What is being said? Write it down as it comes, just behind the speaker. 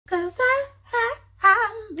'cause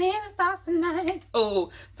I'm in the stars tonight. Oh,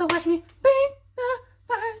 so watch me bring the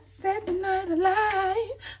fire, set the night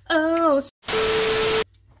alight. Oh.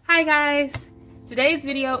 Hi guys. Today's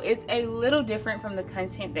video is a little different from the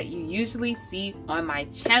content that you usually see on my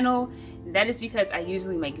channel. That is because I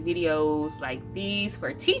usually make videos like these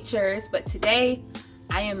for teachers, but today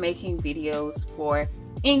I am making videos for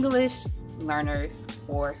English learners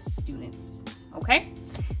or students, okay?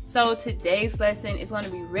 So today's lesson is going to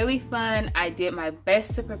be really fun. I did my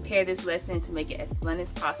best to prepare this lesson to make it as fun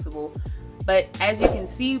as possible. But as you can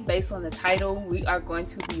see, based on the title, we are going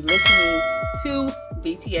to be listening to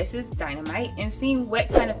BTS's Dynamite and seeing what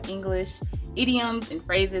kind of English idioms and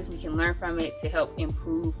phrases we can learn from it to help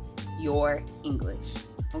improve your English.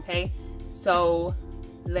 Okay, so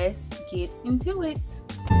let's get into it.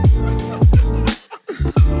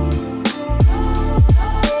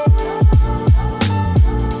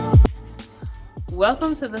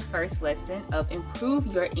 Welcome to the first lesson of Improve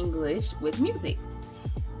Your English with Music.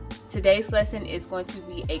 Today's lesson is going to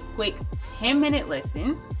be a quick 10-minute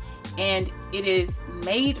lesson, and it is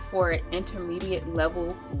made for intermediate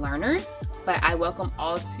level learners, but I welcome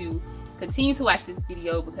all to continue to watch this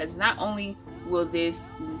video because not only will this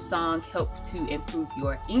song help to improve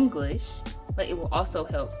your English, but it will also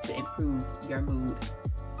help to improve your mood.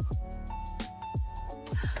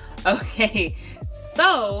 Okay,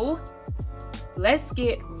 so let's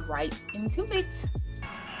get right into it.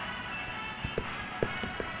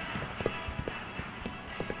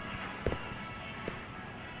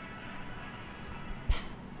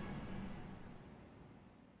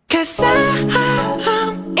 Cause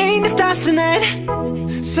I'm in the stars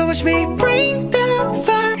tonight, so watch me bring the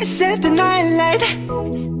fire, set the night light.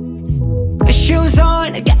 Shoes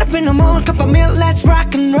on, get up in the morning, cup of milk, let's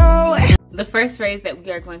rock and roll. The first phrase that we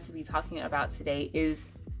are going to be talking about today is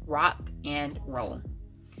rock and roll.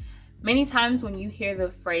 Many times when you hear the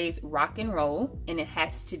phrase rock and roll and it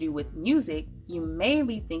has to do with music, you may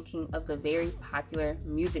be thinking of the very popular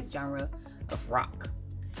music genre of rock,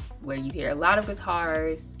 where you hear a lot of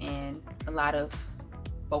guitars and a lot of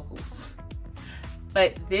vocals.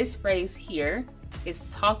 But this phrase here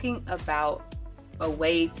is talking about a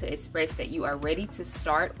way to express that you are ready to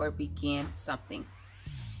start or begin something.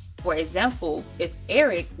 For example, if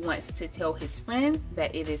Eric wants to tell his friends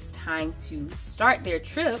that it is time to start their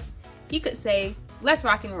trip, he could say, "Let's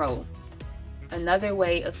rock and roll." Another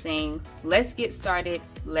way of saying, "Let's get started,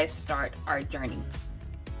 let's start our journey."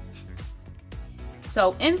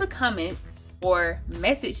 So in the comments or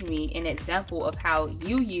message me an example of how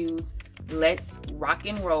you use "let's rock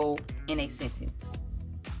and roll" in a sentence.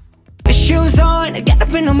 Shoes on, get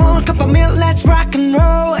up in the morning, cup of milk, let's rock and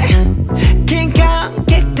roll. Kink out,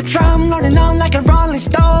 kick the drum, rolling on like a rolling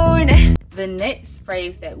stone. The next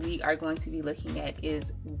phrase that we are going to be looking at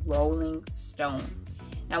is rolling stone.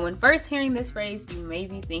 Now, when first hearing this phrase, you may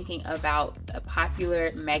be thinking about a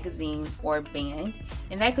popular magazine or band,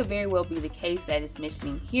 and that could very well be the case that is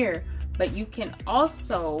mentioning here, but you can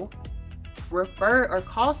also refer or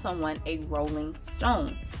call someone a rolling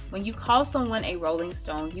stone. When you call someone a rolling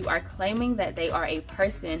stone, you are claiming that they are a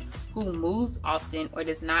person who moves often or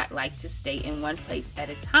does not like to stay in one place at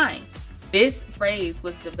a time. This phrase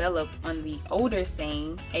was developed on the older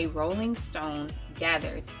saying, "A rolling stone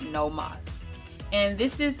gathers no moss." And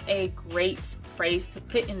this is a great phrase to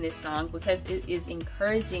put in this song because it is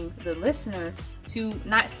encouraging the listener to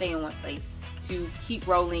not stay in one place, to keep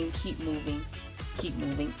rolling, keep moving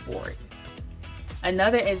forward.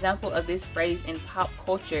 Another example of this phrase in pop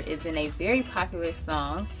culture is in a very popular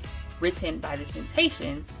song written by the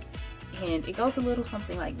Temptations, and it goes a little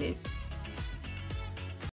something like this.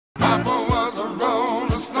 Papa was a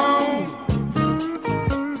rolling stone.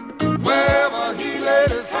 Wherever he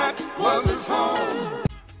laid his hat was his home.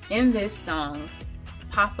 In this song,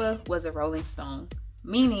 Papa was a rolling stone,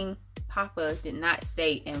 meaning Papa did not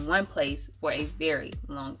stay in one place for a very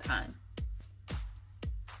long time.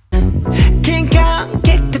 Kink out,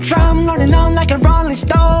 kick the drum, rolling on like a rolling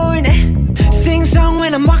stone. Sing song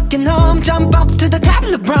when I'm walking home, jump up to the top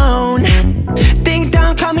of the brown. Ding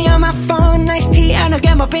dong, call me on my phone, nice tea and I'll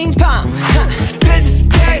get my ping pong. This is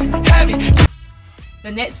getting heavy.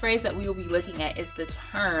 The next phrase that we will be looking at is the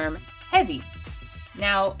term heavy.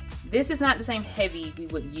 Now, this is not the same heavy we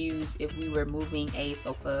would use if we were moving a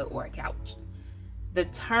sofa or a couch. The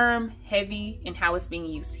term heavy and how it's being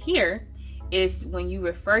used here is when you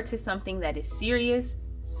refer to something that is serious,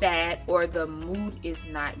 sad, or the mood is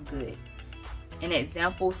not good. An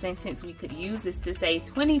example sentence we could use is to say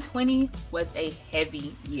 2020 was a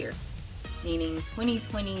heavy year, meaning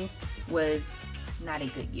 2020 was not a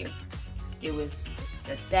good year. It was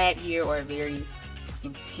a sad year or a very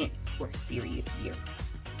intense or serious year.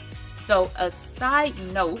 So a side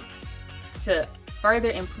note to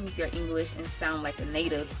further improve your English and sound like a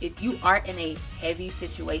native, if you are in a heavy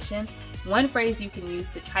situation, one phrase you can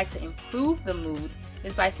use to try to improve the mood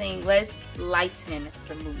is by saying, let's lighten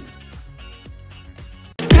the mood.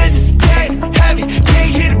 Heavy, can't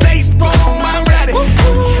hear the bass, boom, I'm ready.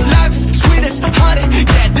 Life is sweet as honey,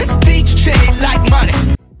 yeah, this beat chain like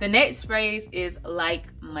money. The next phrase is like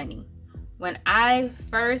money. When I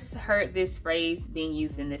first heard this phrase being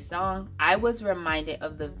used in this song, I was reminded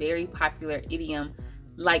of the very popular idiom,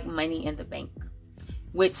 like money in the bank,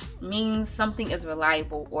 which means something is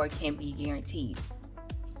reliable or can be guaranteed.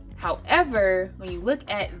 However, when you look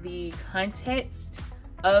at the context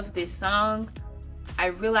of this song, I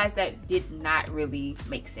realized that did not really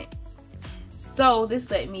make sense. So this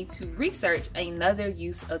led me to research another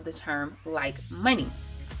use of the term like money.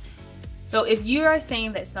 So if you are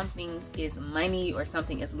saying that something is money or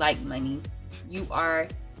something is like money, you are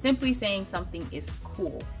simply saying something is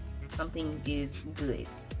cool, something is good.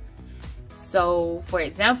 So for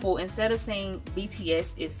example, instead of saying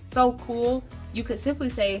BTS is so cool, you could simply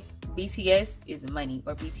say BTS is money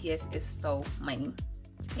or BTS is so money.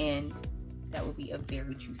 And that would be a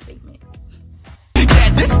very true statement. Yeah,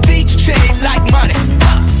 this beat chain like money.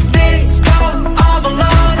 This go all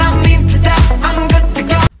alone, I'm into that, I'm good to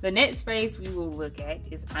go. The next phrase we will look at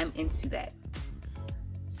is I'm into that.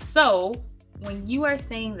 So when you are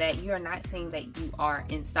saying that, you are not saying that you are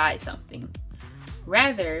inside something.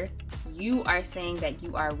 Rather, you are saying that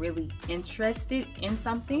you are really interested in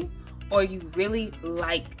something, or you really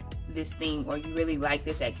like this thing, or you really like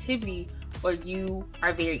this activity, or you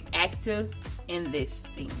are very active in this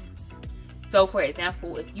thing. So for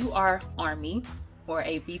example, if you are ARMY or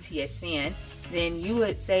a BTS fan, then you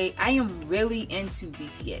would say, I am really into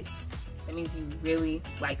BTS. That means you really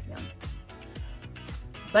like them.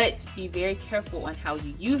 But be very careful on how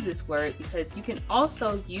you use this word, because you can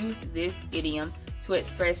also use this idiom to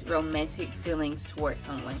express romantic feelings towards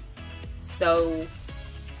someone. So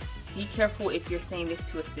be careful if you're saying this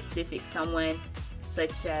to a specific someone,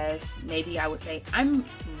 such as maybe I would say, I'm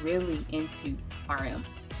really into RM,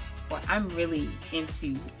 or I'm really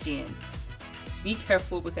into Jin. Be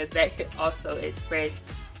careful, because that could also express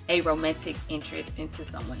a romantic interest into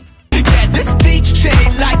someone. Yeah, this beat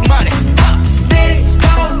chain like money. This go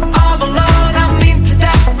all alone, I'm into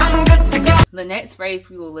that, I'm good to go. The next phrase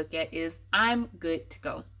we will look at is I'm good to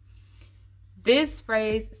go. This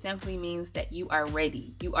phrase simply means that you are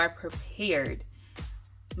ready, you are prepared.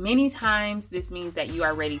 Many times this means that you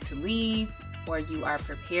are ready to leave, or you are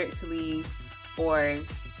prepared to leave, or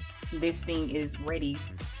this thing is ready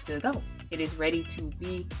to go. It is ready to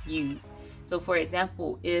be used. So for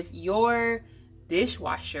example, if your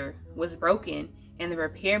dishwasher was broken and the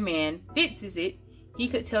repairman fixes it, he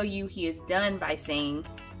could tell you he is done by saying,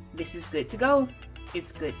 this is good to go,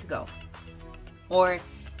 it's good to go. Or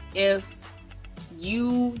if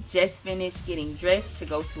you just finished getting dressed to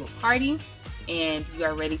go to a party and you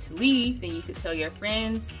are ready to leave, then you could tell your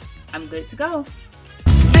friends, I'm good to go.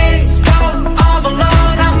 This go all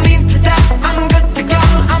alone, I'm into that, I'm good to go.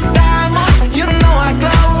 I'm diamond, you know I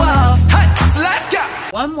glow up. Hey, so let's go.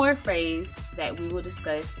 One more phrase that we will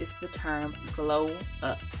discuss is the term glow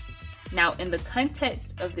up. Now, in the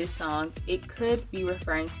context of this song, it could be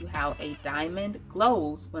referring to how a diamond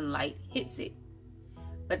glows when light hits it.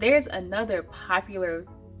 But there's another popular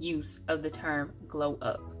use of the term glow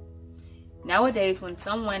up. Nowadays, when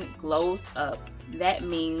someone glows up, that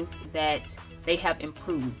means that they have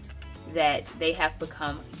improved, that they have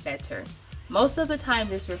become better. Most of the time,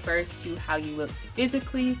 this refers to how you look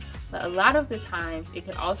physically, but a lot of the times it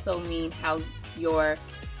could also mean how your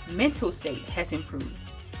mental state has improved.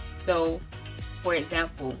 So, for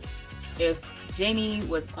example, if Jenny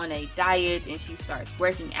was on a diet and she starts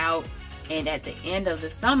working out, and at the end of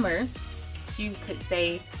the summer, she could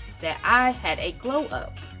say that I had a glow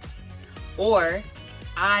up, or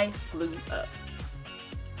I blew up.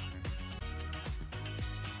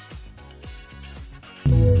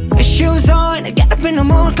 Shoes on, get up in the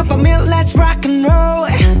morning, cup of milk, let's rock and roll.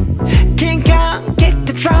 Kink out, kick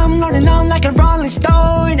the drum, rolling on like a rolling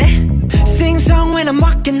stone. Sing song when I'm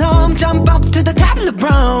walking home, jump up to the top of the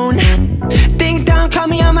brown. Ding dong, call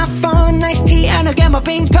me on my phone, nice tea and I'll get my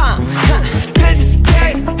ping pong. This is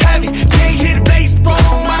dead heavy, can't hear the bass, boom,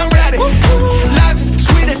 I'm ready. Life is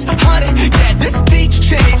sweet as honey, yeah, this beat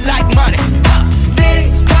chain like money.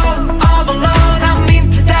 This go all alone, I'm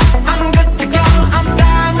into that, I'm good to go. I'm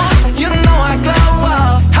diamond, you know I glow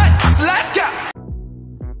up. Hey, so let's go.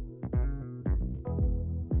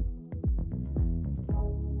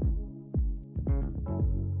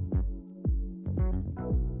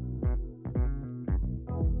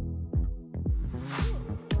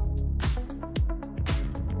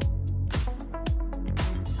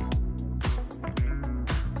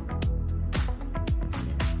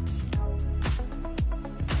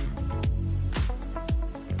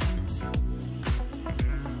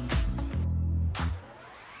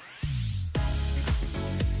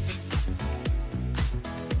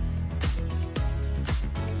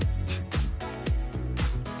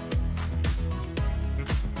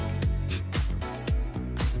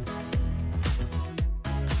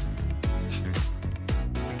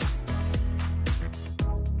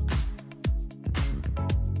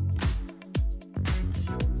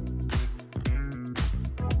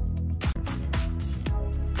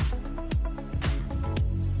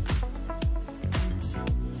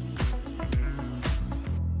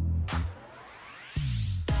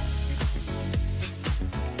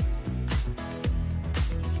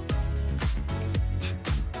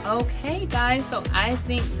 Okay guys, so I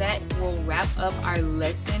think that will wrap up our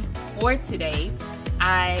lesson for today.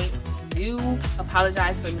 I do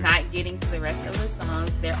apologize for not getting to the rest of the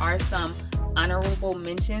songs. There are some honorable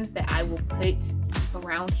mentions that I will put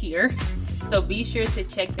around here, so be sure to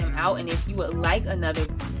check them out. And if you would like another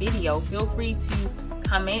video, feel free to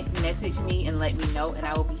comment, message me, and let me know, and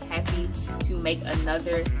I will be happy to make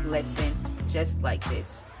another lesson just like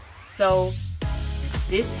this. So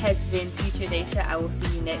this has been Teacher Daesha. I will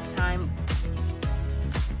see you next time.